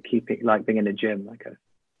 you know, keeping, like being in a gym, I guess.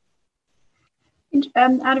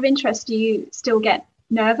 Out of interest, do you still get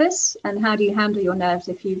nervous, and how do you handle your nerves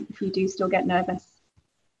if you do still get nervous?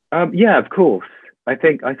 Yeah, of course. I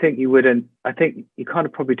think you wouldn't. I think you kind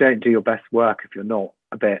of probably don't do your best work if you're not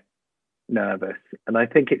a bit nervous. And I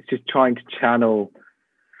think it's just trying to channel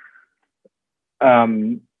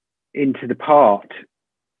into the part,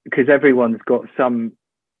 because everyone's got some.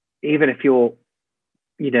 Even if you're,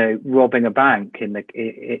 you know, robbing a bank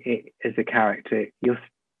as a character,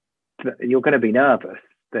 you're going to be nervous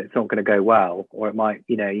that it's not going to go well, or it might,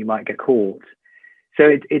 you know, you might get caught.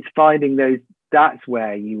 So it's finding those. That's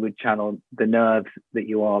where you would channel the nerves that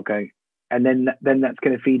you are going, and then that's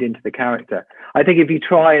going to feed into the character. I think if you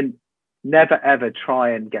try and never ever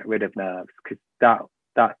try and get rid of nerves, because that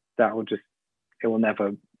will just, it will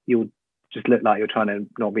never, you'll just look like you're trying to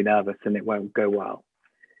not be nervous, and it won't go well.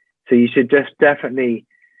 So you should just definitely,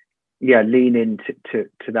 yeah, lean into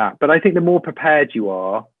to that. But I think the more prepared you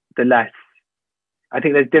are, the less. I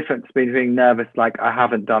think there's a difference between being nervous, like I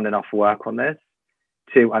haven't done enough work on this,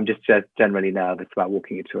 to I'm just generally nervous about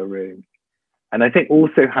walking into a room. And I think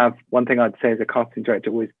also have one thing I'd say as a casting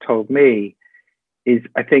director always told me is,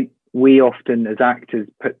 I think we often as actors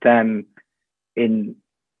put them in,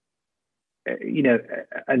 you know,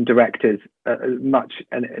 and directors much,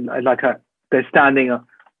 and like they're standing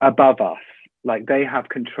above us, like they have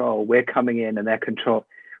control, we're coming in and they're control.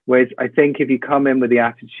 Whereas I think if you come in with the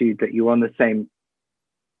attitude that you're on the same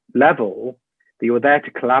level, that you're there to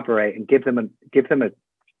collaborate and give them an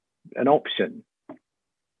option,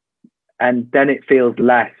 and then it feels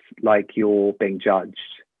less like you're being judged.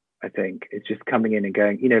 I think it's just coming in and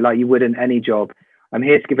going, you know, like you would in any job. I'm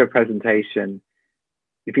here to give a presentation.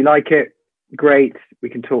 If you like it, great, we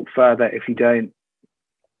can talk further. If you don't,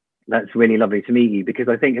 that's really lovely to meet you. Because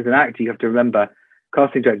I think as an actor, you have to remember,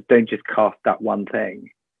 casting directors don't just cast that one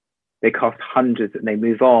thing. They cast hundreds, and they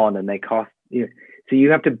move on, and they cast, you know, so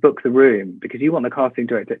you have to book the room, because you want the casting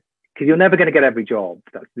director, because you're never going to get every job.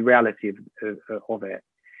 That's the reality of it.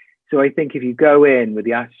 So I think if you go in with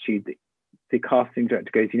the attitude that the casting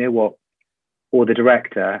director goes, you know what, or the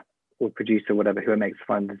director or producer, whatever, who makes the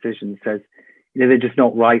final decision, says, you know, they're just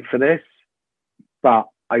not right for this, but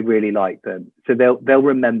I really like them. So they'll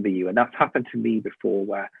remember you. And that's happened to me before,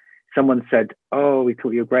 where someone said, oh, we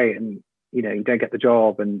thought you were great, and, you know, you don't get the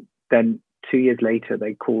job. And then 2 years later,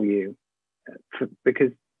 they call you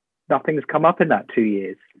because nothing's come up in that 2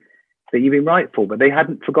 years that you've been right for, but they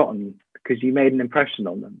hadn't forgotten because you made an impression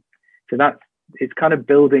on them. So it's kind of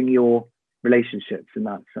building your relationships in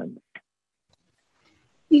that sense.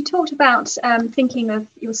 You talked about thinking of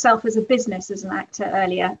yourself as a business as an actor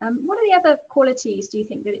earlier. What are the other qualities do you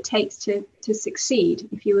think that it takes to succeed,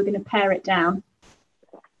 if you were going to pare it down?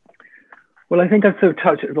 Well, I think I've sort of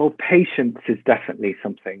touched it. Well, patience is definitely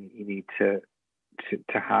something you need to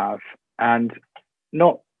have, and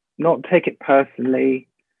not take it personally,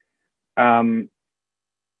 and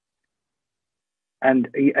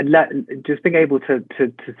just being able to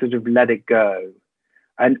sort of let it go.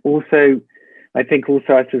 And also, I think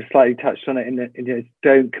also I sort of slightly touched on it in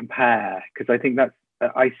don't compare, because I think that's,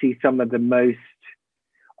 I see some of the most,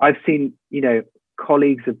 I've seen, you know,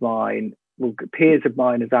 colleagues of mine, well, peers of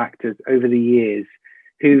mine as actors over the years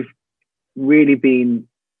who've really been,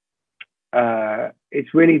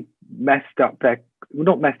 it's really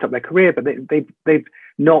not messed up their career, but they've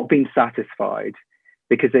not been satisfied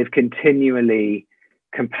because they've continually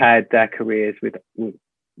compared their careers with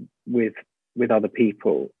other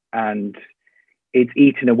people, and it's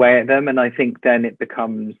eaten away at them. And I think then it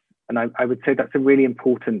becomes, and I would say that's a really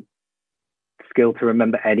important skill to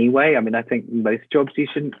remember anyway. I mean, I think most jobs you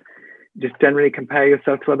shouldn't just generally compare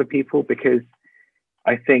yourself to other people, because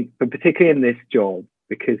I think, but particularly in this job,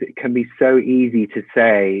 because it can be so easy to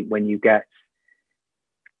say when you get,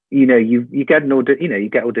 you know, you get an audition, you know, you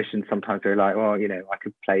get auditions sometimes where you're like, oh, you know, I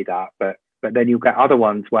could play that, but then you'll get other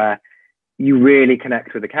ones where you really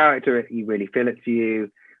connect with the character, you really feel it to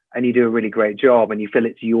you, and you do a really great job and you feel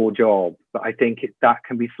it's your job. But I think that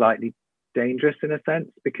can be slightly dangerous in a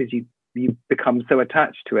sense, because you become so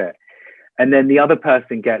attached to it. And then the other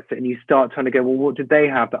person gets it and you start trying to go, well, what did they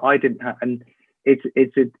have that I didn't have? And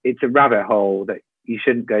it's a rabbit hole that you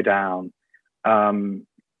shouldn't go down. And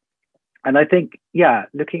I think,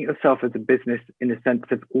 looking at yourself as a business in a sense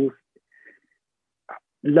of all,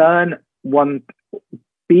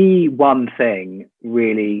 be one thing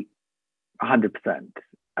really 100%.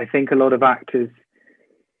 I think a lot of actors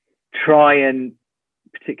try and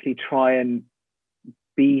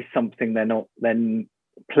be something they're not, then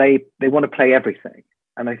they want to play everything.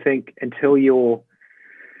 And I think until you've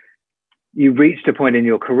reached a point in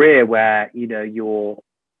your career where, you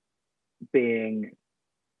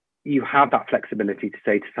have that flexibility to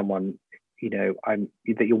say to someone,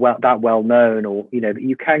 that you're that well known, or, that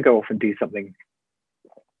you can go off and do something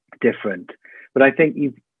different. But I think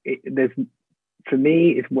for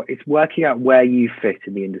me, it's working out where you fit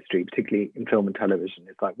in the industry, particularly in film and television.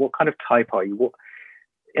 It's like, what kind of type are you?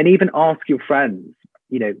 And even ask your friends,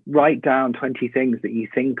 write down 20 things that you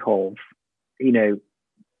think of,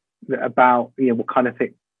 about, what kind of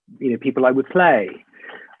thing, people I would play.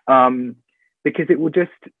 Because it will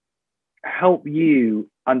just help you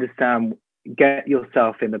understand, get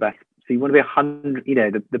yourself in the best. So you want to be 100,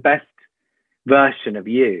 the best version of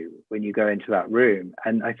you when you go into that room.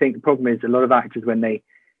 And I think the problem is a lot of actors, when they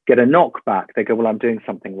get a knockback, they go, well, I'm doing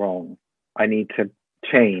something wrong. I need to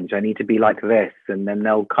change. I need to be like this. And then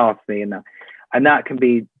they'll cast me in that. And that can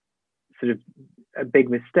be sort of a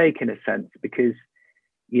big mistake in a sense, because,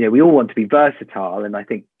 we all want to be versatile. And I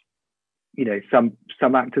think, some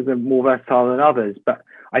actors are more versatile than others, but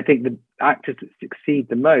I think the actors that succeed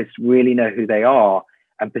the most really know who they are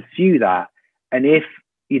and pursue that. And if,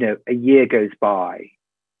 a year goes by,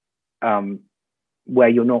 where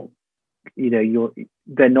you're not,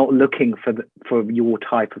 they're not looking for your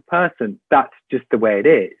type of person, that's just the way it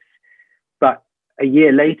is. But a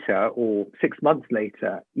year later or 6 months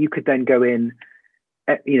later, you could then go in,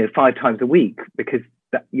 5 times a week, because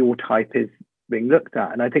your type is being looked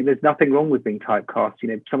at. And I think there's nothing wrong with being typecast.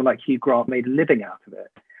 Someone like Hugh Grant made a living out of it.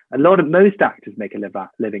 Most actors make a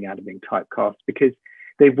living out of being typecast, because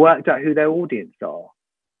they've worked out who their audience are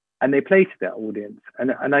and they play to their audience.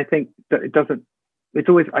 And I think that it's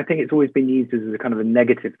always been used as a kind of a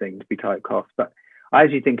negative thing to be typecast. But I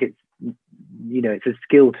actually think it's a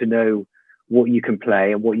skill to know what you can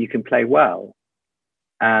play and what you can play well.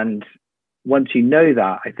 And once you know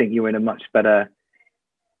that, I think you're in a much better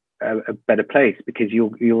place, because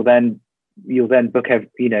you'll then book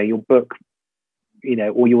you'll book,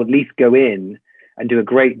 or you'll at least go in and do a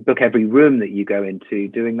great book every room that you go into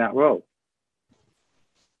doing that role.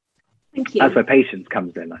 Thank you. That's where patience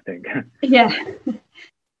comes in, I think. Yeah.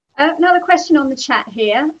 Another question on the chat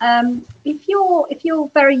here. If you're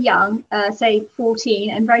very young, say 14,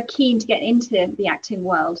 and very keen to get into the acting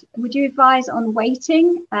world, would you advise on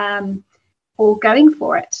waiting or going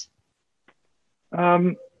for it?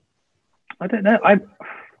 I don't know.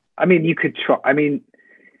 I mean, you could try. I mean,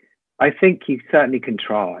 I think you certainly can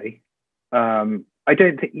try. I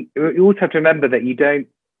don't think you also have to remember that you don't.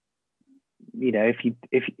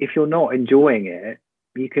 If you're not enjoying it,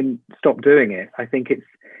 you can stop doing it. I think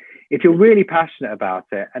if you're really passionate about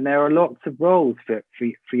it, and there are lots of roles for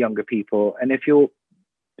younger people, and if you're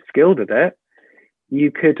skilled at it,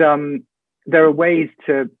 you could. There are ways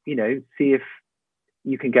to see if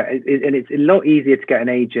you can get, and it's a lot easier to get an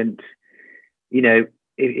agent.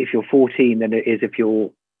 If you're 14 than it is if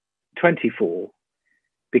you're 24,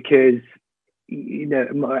 because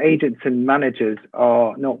agents and managers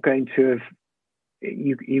are not going to have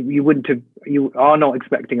you are not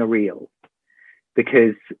expecting a reel,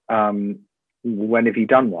 because when have you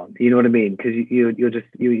done one? You know what I mean? Because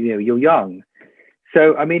you're young.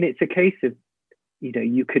 So I mean, it's a case of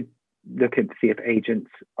you could look and see if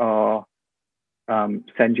agents are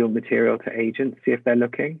send your material to agents, see if they're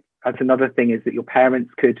looking. That's another thing, is that your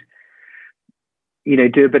parents could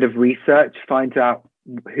do a bit of research, find out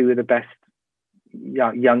who are the best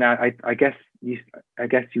young. I guess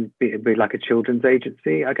you'd be like a children's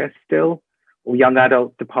agency, I guess, still, or young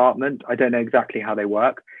adult department. I don't know exactly how they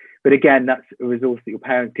work, but again, that's a resource that your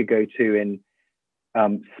parents could go to in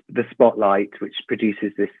the Spotlight, which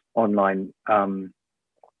produces this online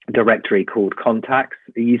directory called Contacts.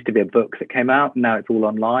 It used to be a book that came out, and now it's all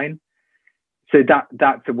online. So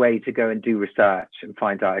that's a way to go and do research and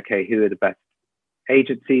find out, okay, who are the best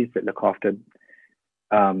agencies that look after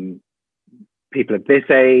people of this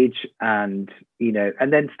age, and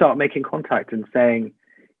and then start making contact and saying,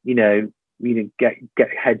 get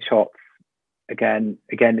headshots again,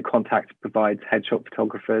 the contact provides headshot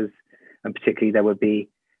photographers, and particularly there would be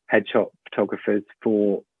headshot photographers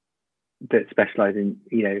that specialize in,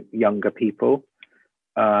 younger people.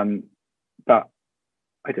 But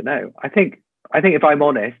I don't know. I think if I'm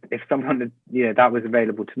honest, if someone, that was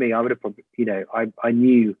available to me, I would have probably, I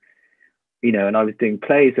knew, and I was doing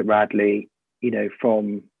plays at Radley,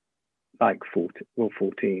 from like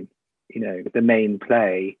 14, the main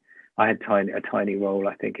play, I had a tiny role,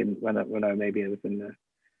 I think, when I maybe was in the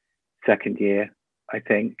second year, I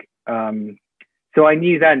think. So I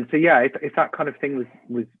knew then. So yeah, if that kind of thing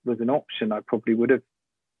was an option, I probably would have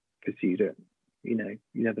pursued it. You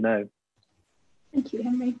never know. Thank you,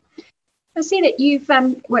 Henry. I see that you've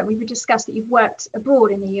we've discussed that you've worked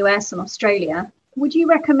abroad in the US and Australia. Would you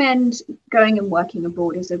recommend going and working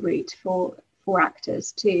abroad as a route for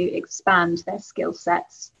actors to expand their skill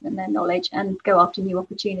sets and their knowledge and go after new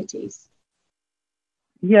opportunities?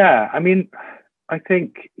 Yeah, I mean, I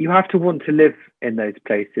think you have to want to live in those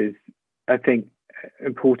places. I think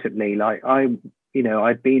importantly, like I've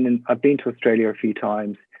been to Australia a few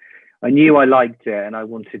times. I knew I liked it, and I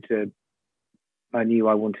knew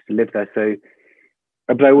I wanted to live there. So,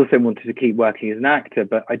 but I also wanted to keep working as an actor.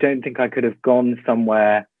 But I don't think I could have gone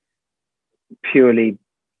somewhere purely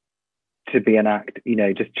to be an actor.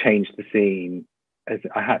 Just change the scene. As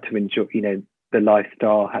I had to enjoy. The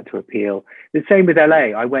lifestyle had to appeal. The same with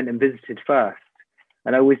LA. I went and visited first,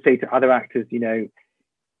 and I always say to other actors,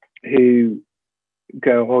 who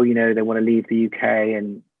go, they want to leave the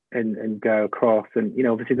UK and go across, and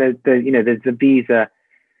obviously there's the visa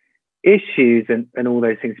issues and all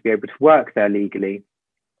those things to be able to work there legally.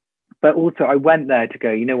 But also I went there to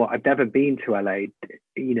go, I've never been to LA,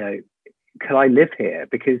 can I live here?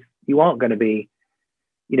 Because you aren't going to be,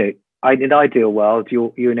 in an ideal world,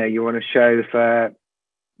 you're on a show for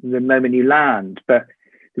the moment you land, but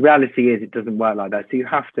the reality is it doesn't work like that. So you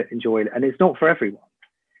have to enjoy it, and it's not for everyone.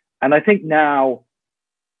 And I think now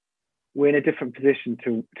we're in a different position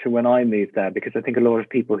to when I moved there, because I think a lot of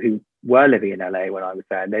people who were living in LA when I was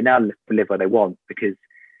there, they now live where they want, because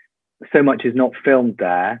so much is not filmed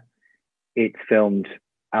there. It's filmed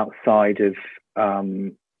outside of,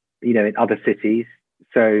 in other cities.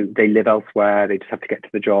 So they live elsewhere. They just have to get to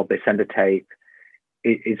the job. They send a tape.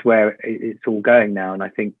 It's where it's all going now. And I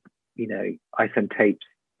think, I send tapes.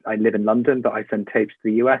 I live in London, but I send tapes to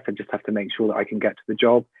the US. I just have to make sure that I can get to the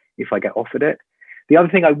job if I get offered it. The other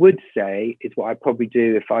thing I would say is what I'd probably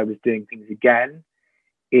do if I was doing things again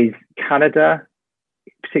is Canada,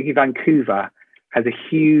 particularly Vancouver, has a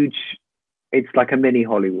huge, it's like a mini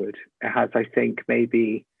Hollywood. It has, I think,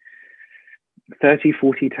 maybe 30,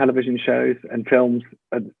 40 television shows and films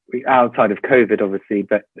outside of COVID, obviously,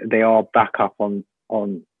 but they are back up on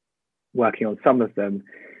working on some of them.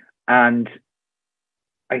 And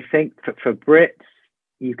I think for Brits,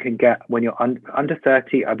 you can get, when you're under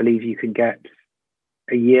 30, I believe you can get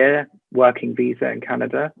a year working visa in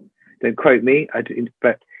Canada. Don't quote me,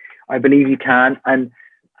 but I believe you can. And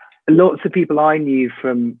lots of people I knew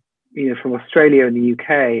from Australia and the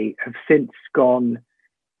UK have since gone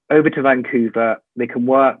over to Vancouver. They can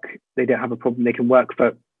work. They don't have a problem. They can work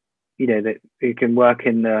for, they can work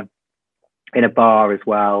in a bar as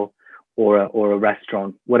well, or a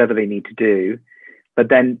restaurant, whatever they need to do. But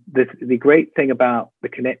then the great thing about the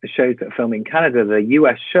shows that are filmed in Canada, the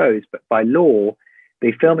US shows, but by law,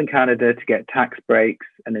 they film in Canada to get tax breaks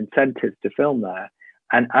and incentives to film there.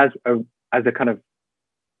 And as a kind of,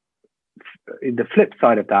 the flip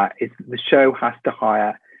side of that is the show has to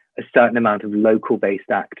hire a certain amount of local based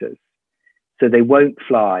actors. So they won't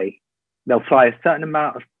fly. They'll fly a certain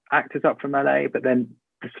amount of actors up from LA, but then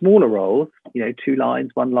the smaller roles, 2 lines,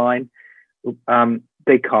 1 line,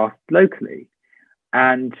 they cast locally.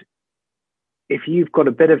 And if you've got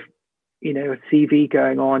a bit of, a CV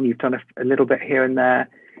going on, you've done a little bit here and there,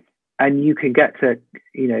 and you can get to,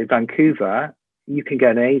 Vancouver, you can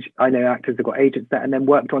get an agent. I know actors have got agents there and then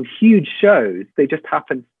worked on huge shows. They just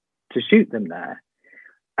happen to shoot them there.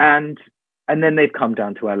 And then they've come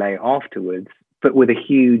down to LA afterwards, but with a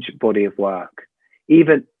huge body of work,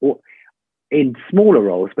 even in smaller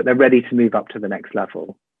roles, but they're ready to move up to the next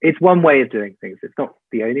level. It's one way of doing things. It's not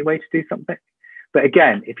the only way to do something. But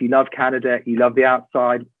again, if you love Canada, you love the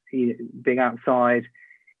outside, being outside,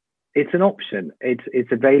 it's an option.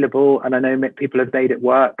 It's available. And I know people have made it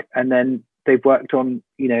work, and then they've worked on,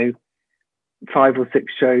 5 or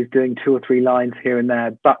 6 shows doing 2 or 3 lines here and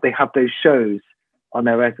there, but they have those shows on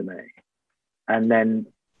their resume. And then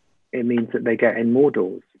it means that they get in more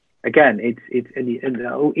doors. Again,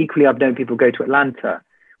 and equally, I've known people go to Atlanta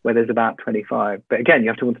where there's about 25, but again, you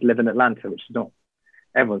have to want to live in Atlanta, which is not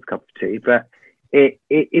everyone's cup of tea, but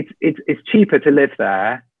it's cheaper to live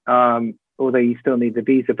there, although you still need the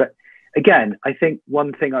visa. But again, I think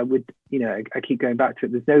one thing I would, I keep going back to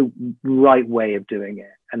it. There's no right way of doing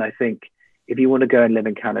it, and I think if you want to go and live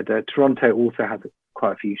in Canada, Toronto also has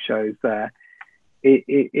quite a few shows there.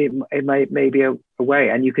 It may be a way,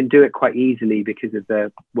 and you can do it quite easily because of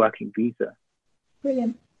the working visa.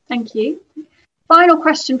 Brilliant, thank you. Final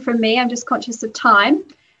question from me. I'm just conscious of time.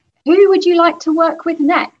 Who would you like to work with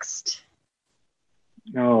next?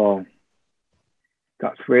 Oh,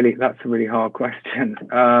 that's a really hard question.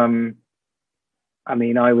 I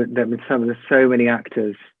mean, there's so many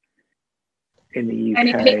actors in the UK.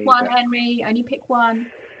 Only pick one, Henry. Only pick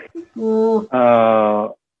one.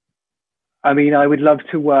 I mean, I would love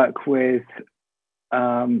to work with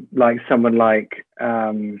like someone like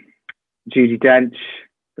Judi Dench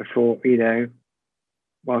before,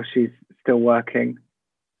 while she's still working.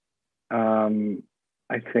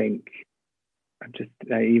 I think I'm just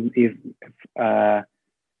Ian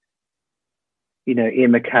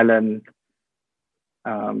McKellen.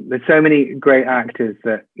 There's so many great actors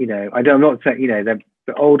that I'm not saying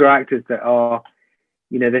the older actors that are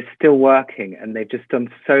they're still working and they've just done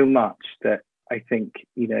so much that I think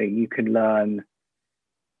you can learn.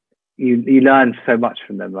 You learn so much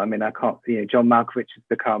from them. I mean, I can't. John Malkovich has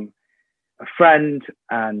become a friend,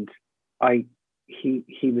 and he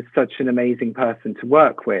was such an amazing person to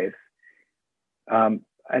work with. And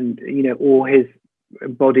all his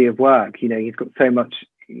body of work, he's got so much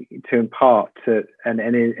to impart to,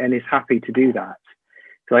 and is happy to do that.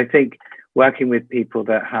 So I think working with people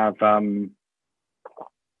that have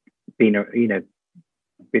been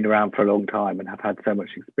around for a long time and have had so much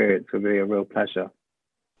experience would be a real pleasure.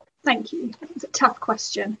 Thank you. It's a tough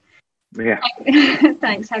question. Yeah.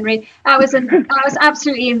 Thanks, Henry. That was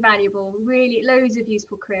absolutely invaluable. Really, loads of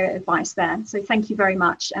useful career advice there. So thank you very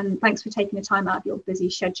much, and thanks for taking the time out of your busy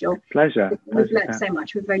schedule. Pleasure. We've learned so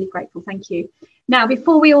much. We're really grateful. Thank you. Now,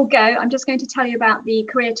 before we all go, I'm just going to tell you about the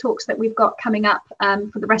career talks that we've got coming up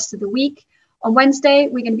for the rest of the week. On Wednesday,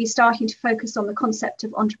 we're going to be starting to focus on the concept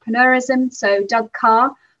of entrepreneurism. So Doug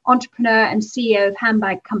Carr, entrepreneur and CEO of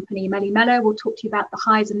handbag company Melly Mello, will talk to you about the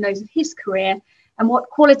highs and lows of his career and what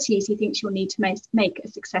qualities he thinks you'll need to make a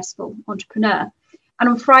successful entrepreneur. And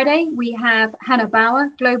on Friday, we have Hannah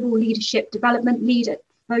Bauer, Global Leadership Development Lead at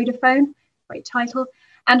Vodafone, great title,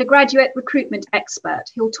 and a graduate recruitment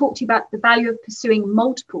expert. He'll talk to you about the value of pursuing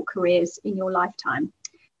multiple careers in your lifetime.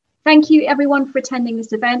 Thank you, everyone, for attending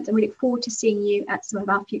this event, and we look forward to seeing you at some of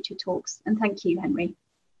our future talks. And thank you, Henry.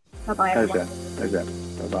 Bye-bye, everyone. Pleasure.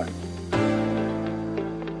 Bye-bye.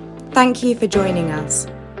 Thank you for joining us.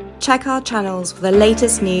 Check our channels for the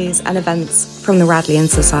latest news and events from the Radleian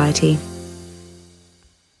Society.